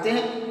लगा देते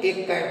हैं। एक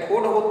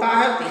कैथोड होता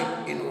है तो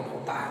एक एनोड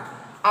होता है।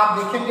 आप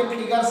देखेंगे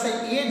फिगर से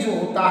ये जो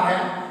होता है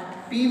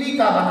पीवी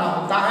का बना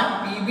होता है,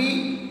 पीवी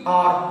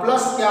और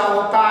प्लस क्या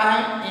होता है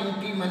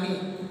एंटीमनी,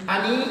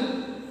 यानी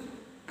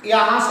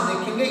यहाँ से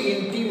देखेंगे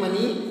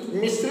एंटीमनी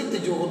मिश्रित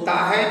जो होता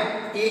है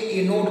ये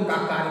एनोड का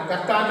कार्य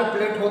करता है, जो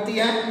प्लेट होती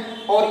है।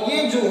 और ये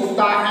जो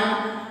होता है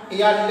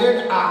या लेड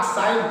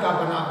ऑक्साइड का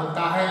बना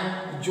होता है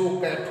जो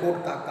कैथोड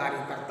का कार्य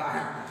करता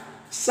है।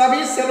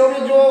 सभी सेलों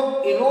में जो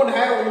एनोड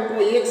है उनको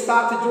एक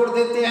साथ जोड़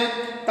देते हैं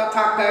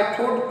तथा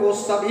कैथोड को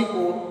सभी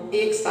को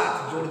एक साथ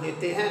जोड़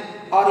देते हैं।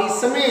 और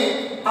इसमें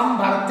हम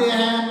भरते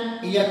हैं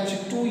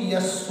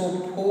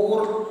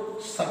H2SO4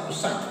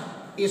 सॉल्यूशन।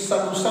 ये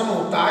सॉल्यूशन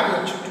होता है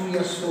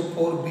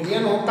H2SO4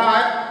 विलयन होता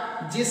है,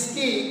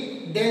 जिसकी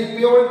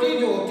प्योरिटी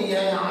जो होती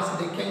है यहाँ से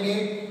देखेंगे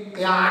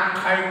यहाँ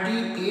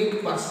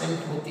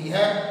 38% होती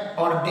है।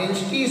 और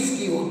डेंसिटी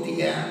इसकी होती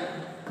है,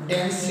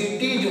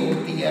 डेंसिटी जो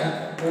होती है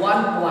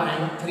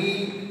 1.3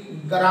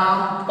 ग्राम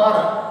पर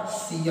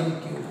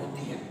cm³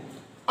 होती है।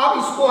 अब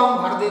इसको हम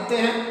भर देते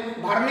हैं।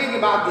 भरने के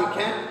बाद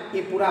देखें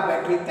ये पूरा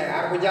बैटरी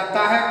तैयार हो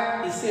जाता है।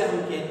 इसे हम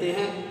कहते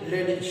हैं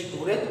लेड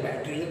स्टोरेज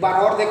बैटरी। एक बार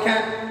और देखें,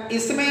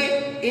 इसमें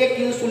एक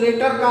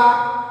इंसुलेटर का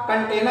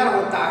कंटेनर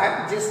होता है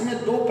जिसमें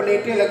 2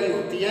 प्लेटें लगी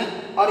होती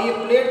हैं। और ये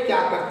प्लेट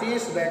क्या करती है,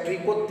 इस बैटरी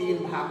को 3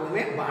 भागों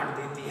में बांट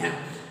देती हैं।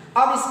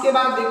 अब इसके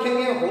बाद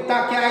देखेंगे होता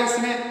क्या है,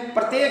 इसमें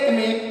प्रत्येक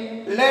में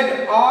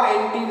लेड और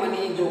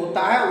एंटीमनी जो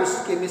होता है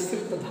उसके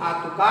मिश्रित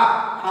धातु का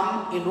हम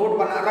एनोड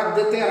बना रख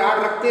देते हैं, राड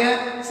रखते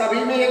हैं।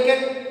 सभी में एक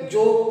एक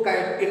जो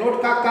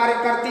एनोड का कार्य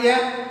करती है,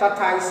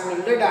 तथा इसमें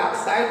लेड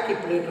ऑक्साइड की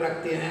प्लेट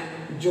रखते हैं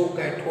जो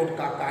कैथोड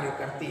का कार्य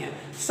करती हैं।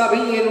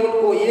 सभी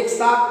एनोड को एक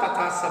साथ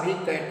तथा सभी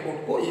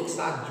कैथोड को एक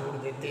साथ जोड़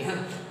देते हैं।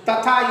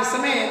 तथा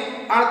इसमें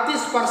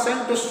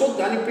 38% शुद्ध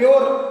यानी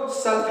प्योर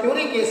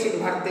सल्फ्यूरिक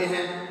एसिड भरते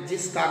हैं,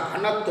 जिसका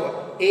घनत्व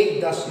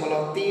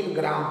 1.3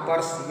 ग्राम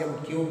पर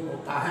cm³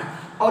 होता है।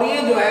 और ये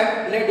जो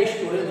है लेड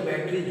स्टोरेज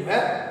बैटरी जो है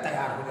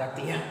तैयार हो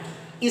जाती है।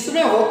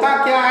 इसमें होता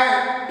क्या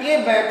है, ये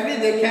बैटरी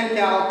देखें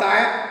क्या होता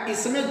है,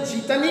 इसमें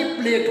जितनी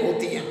प्लेट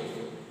होती है,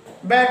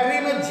 बैटरी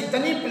में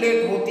जितनी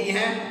प्लेट होती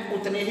हैं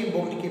उतने ही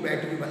वोल्ट की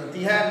बैटरी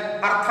बनती है।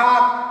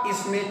 अर्थात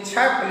इसमें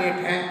 6 प्लेट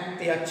हैं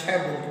तो यह 6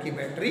 वोल्ट की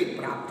बैटरी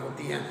प्राप्त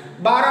होती है।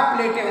 12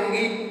 प्लेटें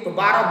होंगी तो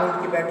 12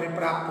 वोल्ट की बैटरी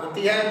प्राप्त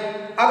होती है।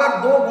 अगर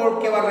 2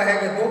 वोल्ट केवल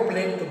रहेंगे 2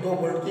 प्लेट तो 2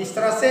 वोल्ट की। इस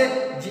तरह से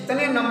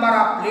जितने नंबर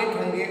ऑफ प्लेट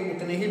होंगे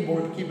उतने ही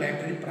वोल्ट की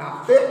बैटरी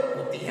प्राप्त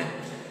होती है।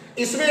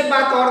 इसमें एक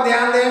बात और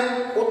ध्यान दें,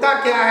 होता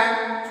क्या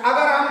है,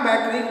 अगर हम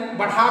बैटरी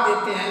बढ़ा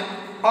देते हैं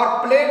और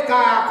प्लेट का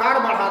आकार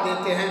बढ़ा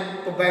देते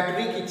हैं तो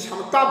बैटरी की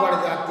क्षमता बढ़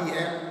जाती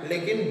है,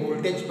 लेकिन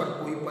वोल्टेज पर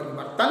कोई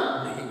परिवर्तन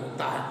नहीं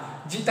होता है।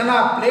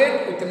 जितना प्लेट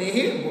उतनी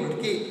ही वोल्ट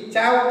की,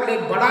 चाहे वो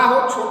प्लेट बड़ा हो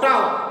छोटा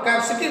हो,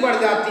 कैपेसिटी बढ़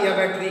जाती है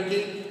बैटरी की,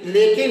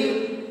 लेकिन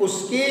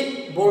उसकी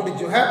वोल्ट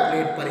जो है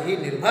प्लेट पर ही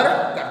निर्भर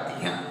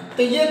करती है।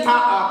 तो ये था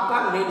आपका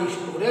लेड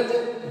स्टोरेज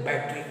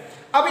बैटरी।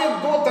 अब ये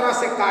दो तरह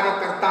से कार्य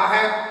करता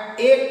है।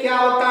 एक क्या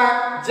होता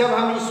है, जब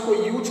हम इसको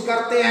यूज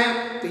करते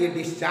हैं तो ये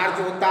डिस्चार्ज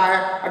होता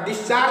है, और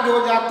डिस्चार्ज हो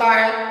जाता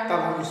है तब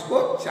हम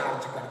इसको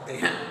चार्ज करते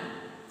हैं।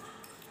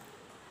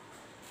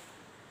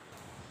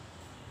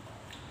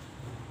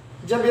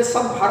 जब ये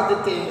सब भर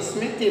देते हैं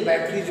इसमें तो ये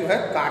बैटरी जो है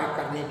कार्य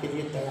करने के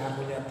लिए तैयार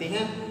हो जाती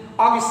है।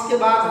 अब इसके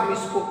बाद हम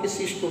इसको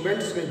किसी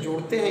इंस्ट्रूमेंट्स में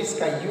जोड़ते हैं,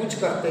 इसका यूज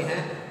करते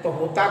हैं, तो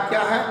होता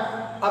क्या है।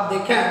 अब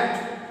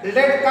देखें,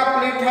 लेड का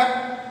प्लेट है,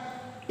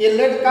 ये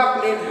लेड का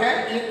प्लेट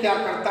है, ये क्या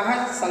करता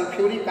है,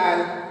 सल्फ्यूरिक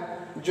आयल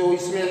जो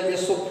इसमें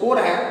SO4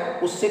 है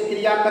उससे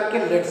क्रिया करके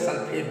लेड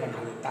सल्फेट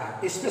बना लेता है।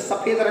 इसमें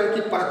सफेद रंग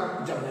की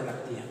परत जमने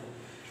लगती है।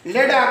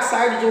 लेड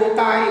ऑक्साइड जो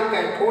होता है एक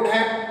कैथोड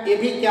है, ये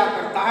भी क्या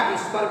करता है,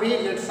 इस पर भी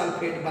लेड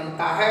सल्फेट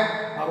बनता है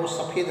और वो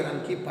सफेद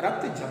रंग की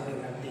परत जमने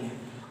लगती है।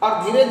 और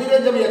धीरे धीरे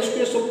जब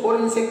H2SO4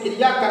 इनसे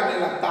क्रिया करने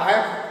लगता है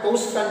तो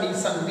उस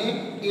कंडीशन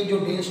में ये जो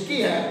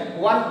डेंसिटी है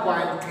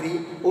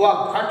 1.3 वह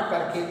घट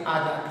करके आ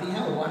जाती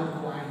है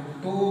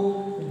 1.2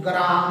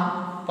 ग्राम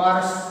पर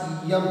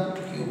cm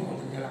क्यूब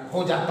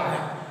हो जाता है।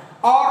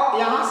 और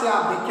यहाँ से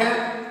आप देखें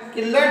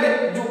कि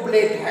लेड जो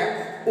प्लेट है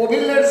वो भी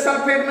लेड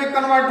सल्फेट में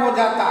कन्वर्ट हो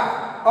जाता है,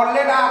 और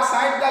लेड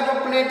ऑक्साइड का जो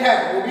प्लेट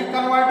है वो भी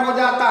कन्वर्ट हो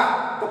जाता है।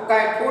 तो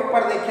कैथोड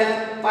पर देखें,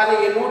 पहले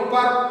एनोड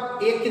पर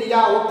एक क्रिया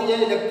होती है,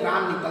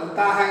 इलेक्ट्रॉन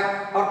निकलता है,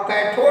 और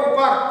कैथोड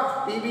पर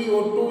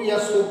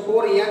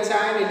PbO2SO4 H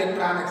ion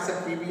electron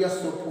accept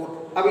PbSO4।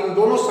 अब इन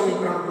दोनों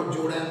समीकरण को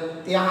जोड़ें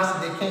तो यहाँ से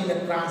देखें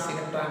इलेक्ट्रॉन से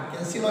इलेक्ट्रॉन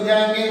कैंसिल हो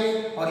जाएंगे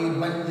और ये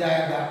बन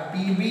जाएगा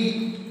Pb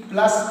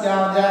प्लस क्या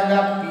हो जाएगा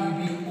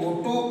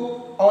PbO2,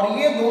 और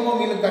ये दोनों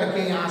मिल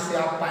करके यहाँ से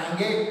आप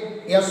पाएंगे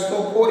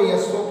SO4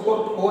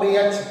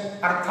 4H,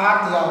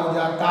 अर्थात यह हो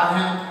जाता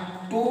है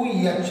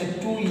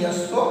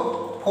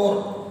 2H2SO4।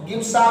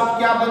 गिव्स आउट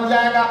क्या बन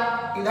जाएगा,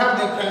 इधर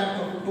देखें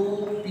तो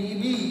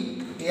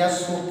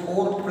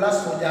 2PbSO4 प्लस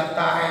हो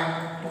जाता है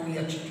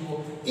 2H2O।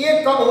 ये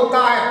कब होता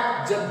है,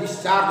 जब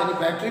डिस्चार्ज यानी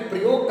बैटरी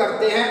प्रयोग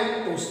करते हैं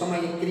तो उस समय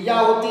ये क्रिया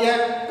होती है।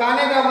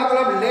 कहने का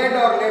मतलब लेड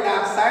और लेड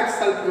ऑक्साइड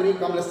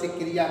सल्फ्यूरिक अम्ल से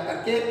क्रिया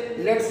करके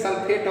लेड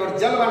सल्फेट और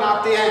जल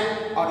बनाते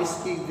हैं, और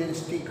इसकी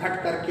डेंसिटी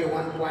घट करके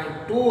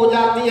 1.2 हो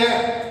जाती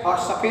है और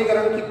सफेद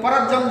रंग की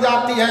परत जम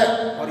जाती है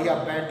और यह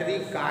बैटरी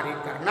कार्य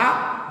करना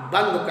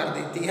बंद कर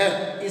देती है।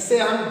 इसे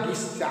हम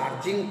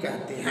डिस्चार्जिंग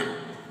कहते हैं।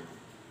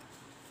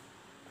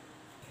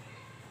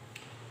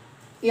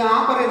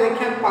 यहाँ पर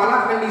देखें, पहला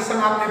कंडीशन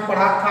आपने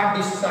पढ़ा था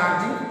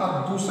डिस्चार्जिंग, और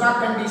दूसरा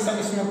कंडीशन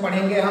इसमें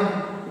पढ़ेंगे हम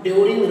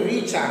ड्यूरिंग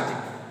रिचार्जिंग।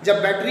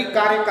 जब बैटरी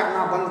कार्य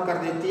करना बंद कर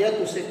देती है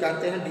तो उसे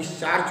कहते हैं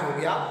डिस्चार्ज हो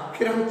गया।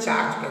 फिर हम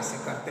चार्ज कैसे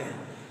करते हैं,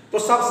 तो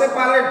सबसे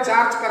पहले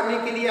चार्ज करने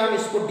के लिए हम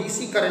इसको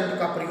डीसी करंट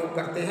का प्रयोग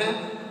करते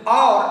हैं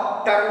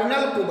और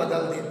टर्मिनल को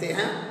बदल देते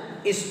हैं।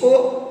 इसको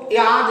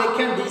यहाँ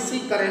देखें, डीसी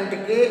करंट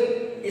के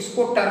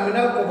इसको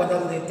टर्मिनल को बदल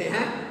देते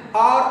हैं,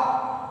 और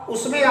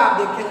उसमें आप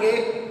देखेंगे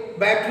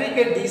बैटरी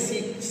के डीसी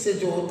से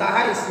जो होता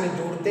है इसमें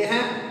जोड़ते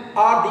हैं,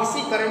 और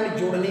डीसी करंट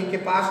जोड़ने के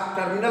पास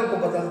टर्मिनल को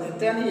बदल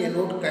देते हैं, यानी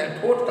एनोड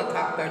कैथोड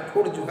तथा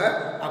कैथोड जो है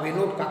अब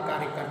एनोड का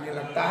कार्य करने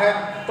लगता है।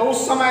 तो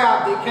उस समय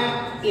आप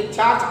देखें ये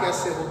चार्ज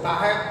कैसे होता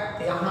है,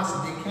 यहाँ से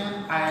देखें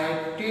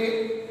एट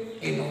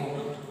एनोड।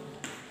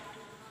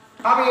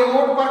 अब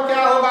एनोड पर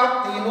क्या होगा,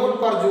 तो एनोड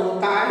पर जो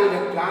होता है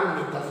इलेक्ट्रॉन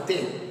निकलते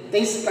हैं। तो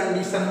इस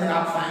कंडीशन में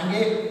आप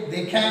पाएंगे,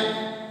 देखें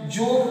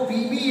जो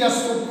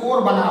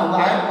PbSO4 बना हुआ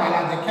है,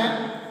 पहला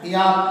देखें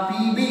या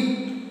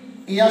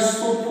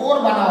PbSO4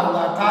 बना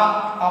हुआ था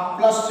और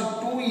प्लस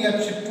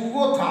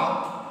 2H2O था,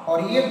 और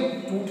ये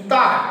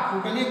टूटता है।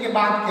 टूटने के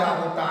बाद क्या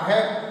होता है,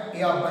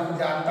 यह बन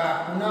जाता है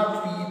पुनः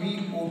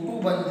PbO2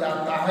 बन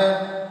जाता है,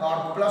 और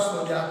प्लस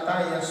हो जाता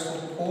है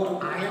SO4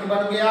 आयन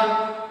बन गया,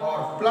 और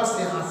प्लस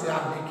यहाँ से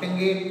आप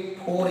देखेंगे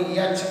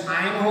 4H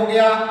आयन हो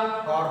गया,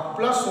 और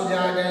प्लस हो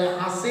जाएगा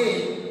यहाँ से,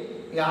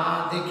 यहाँ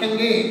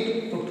देखेंगे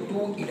तो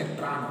 2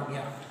 इलेक्ट्रॉन हो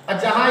गया। और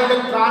जहां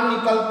इलेक्ट्रॉन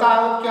निकलता है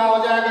वो क्या हो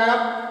जाएगा, अब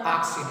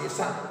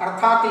ऑक्सीडेशन,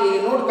 अर्थात ये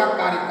एनोड का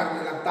कार्य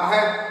करने लगता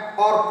है।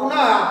 और पुनः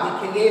आप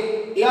देखेंगे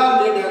यह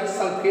लेड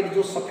सल्फेट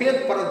जो सफेद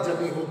परत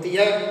जमी होती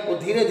है वो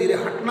धीरे धीरे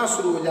हटना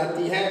शुरू हो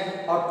जाती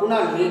है, और पुनः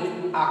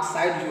लेड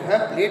ऑक्साइड जो है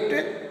प्लेट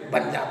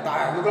बन जाता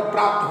है, मतलब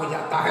प्राप्त हो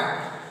जाता है।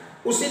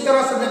 उसी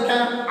तरह से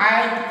देखें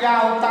आयन क्या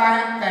होता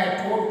है,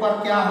 कैथोड पर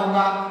क्या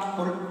होगा,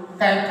 तो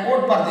कैथोड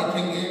पर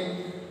देखेंगे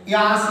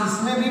यहाँ से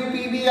इसमें भी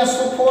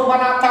PbSO4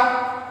 बना था,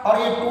 और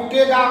ये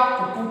टूटेगा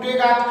तो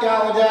टूटेगा क्या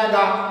हो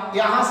जाएगा,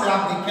 यहाँ से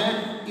आप देखें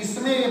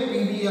इसमें ये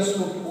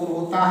PbSO4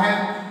 होता है,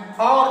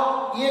 और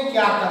ये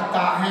क्या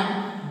करता है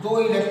दो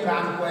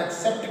इलेक्ट्रॉन को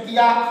एक्सेप्ट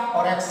किया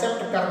और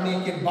एक्सेप्ट करने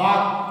के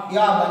बाद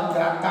यह बन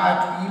जाता है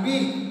Pb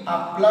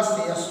प्लस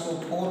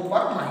SO4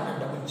 पर माइनस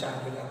डबल चार्ज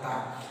हो जाता है।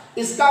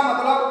 इसका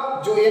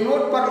मतलब जो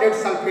एनोड पर लेड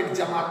सल्फेट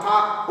जमा था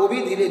वो भी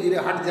धीरे धीरे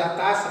हट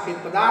जाता है सफेद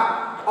पदार्थ,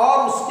 और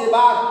उसके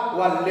बाद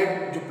वह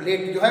लेड जो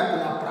प्लेट जो है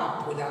पुनः प्राप्त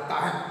हो जाता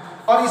है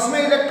और इसमें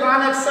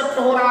इलेक्ट्रॉन एक्सेप्ट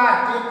हो रहा है।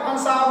 तो ये कौन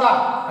सा होगा?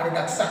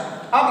 रिडक्शन।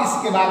 अब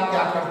इसके बाद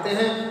क्या करते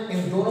हैं,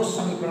 इन दोनों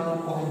समीकरणों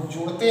को हम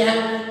जोड़ते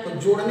हैं। तो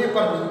जोड़ने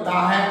पर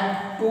मिलता है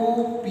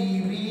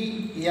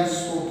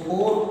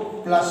 2PbSO4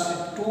 plus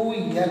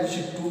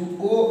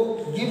 2H2O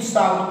gives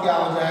out क्या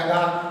हो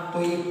जाएगा,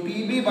 तो ये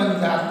Pb बन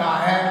जाता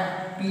है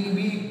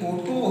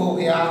PbO2 हो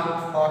गया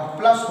और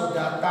प्लस हो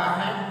जाता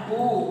है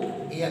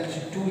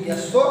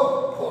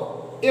 2H2SO4,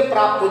 ये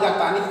प्राप्त हो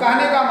जाता है।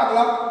 कहने का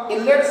मतलब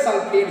लेड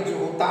सल्फेट जो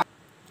होता है।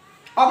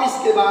 अब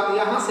इसके बाद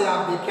यहाँ से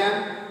आप देखें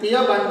तो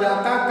यह बन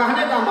जाता है,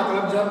 कहने का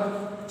मतलब जब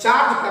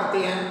चार्ज करते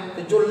हैं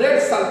तो जो लेड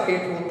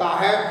सल्फेट होता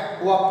है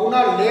वह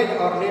पुनः लेड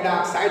और लेड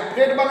ऑक्साइड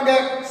प्लेट बन गए,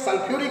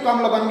 सल्फ्यूरिक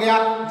अम्ल बन गया।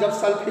 जब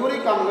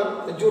सल्फ्यूरिक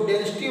अम्ल जो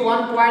डेंसिटी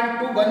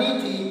 1.2 बनी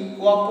थी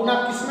वह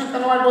पुनः किसमें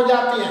कन्वर्ट हो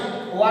जाती है,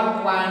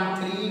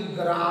 1.3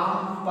 ग्राम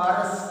पर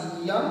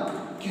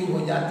cm³ हो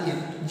जाती है।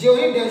 जो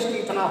ही डेंसिटी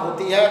इतना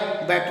होती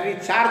है बैटरी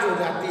चार्ज हो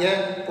जाती है,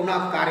 पुनः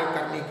कार्य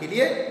करने के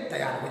लिए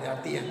तैयार हो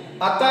जाती है।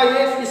 अतः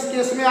ये इस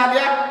केस में आ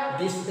गया,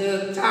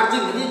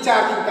 चार्जिंग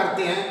रिचार्जिंग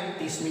करते हैं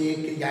तो इसमें ये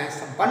क्रियाएं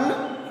संपन्न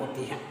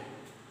होती हैं।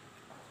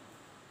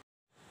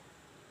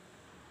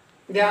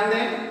 ध्यान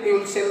दें,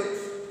 फ्यूल सेल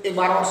एक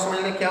बार और समझ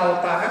लें क्या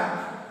होता है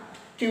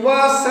कि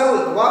वह सेल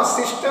वह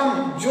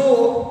सिस्टम जो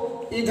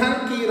ईंधन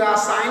की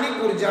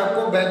रासायनिक ऊर्जा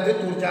को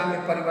वैद्युत ऊर्जा में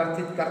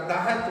परिवर्तित करता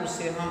है तो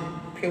उसे हम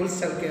फ्यूल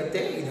सेल कहते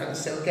हैं, ईंधन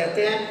सेल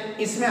कहते हैं।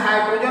 इसमें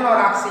हाइड्रोजन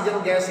और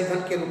ऑक्सीजन गैस ईंधन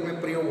के रूप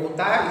में प्रयोग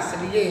होता है,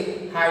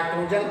 इसलिए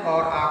हाइड्रोजन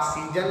और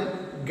ऑक्सीजन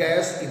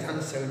गैस ईंधन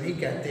सेल भी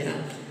कहते हैं।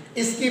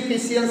 इसकी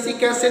इफिशियंसी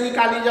कैसे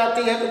निकाली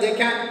जाती है तो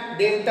देखें,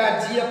 delta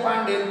G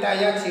upon delta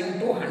H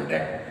into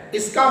 100।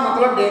 इसका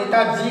मतलब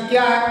डेल्टा G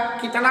क्या है,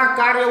 कितना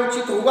कार्य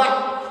उचित हुआ,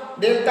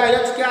 डेल्टा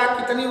H क्या,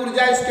 कितनी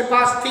ऊर्जा इसके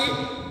पास थी,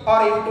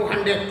 और इंटू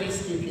 100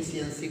 इसकी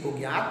इफिशियंसी को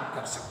ज्ञात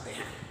कर सकते हैं।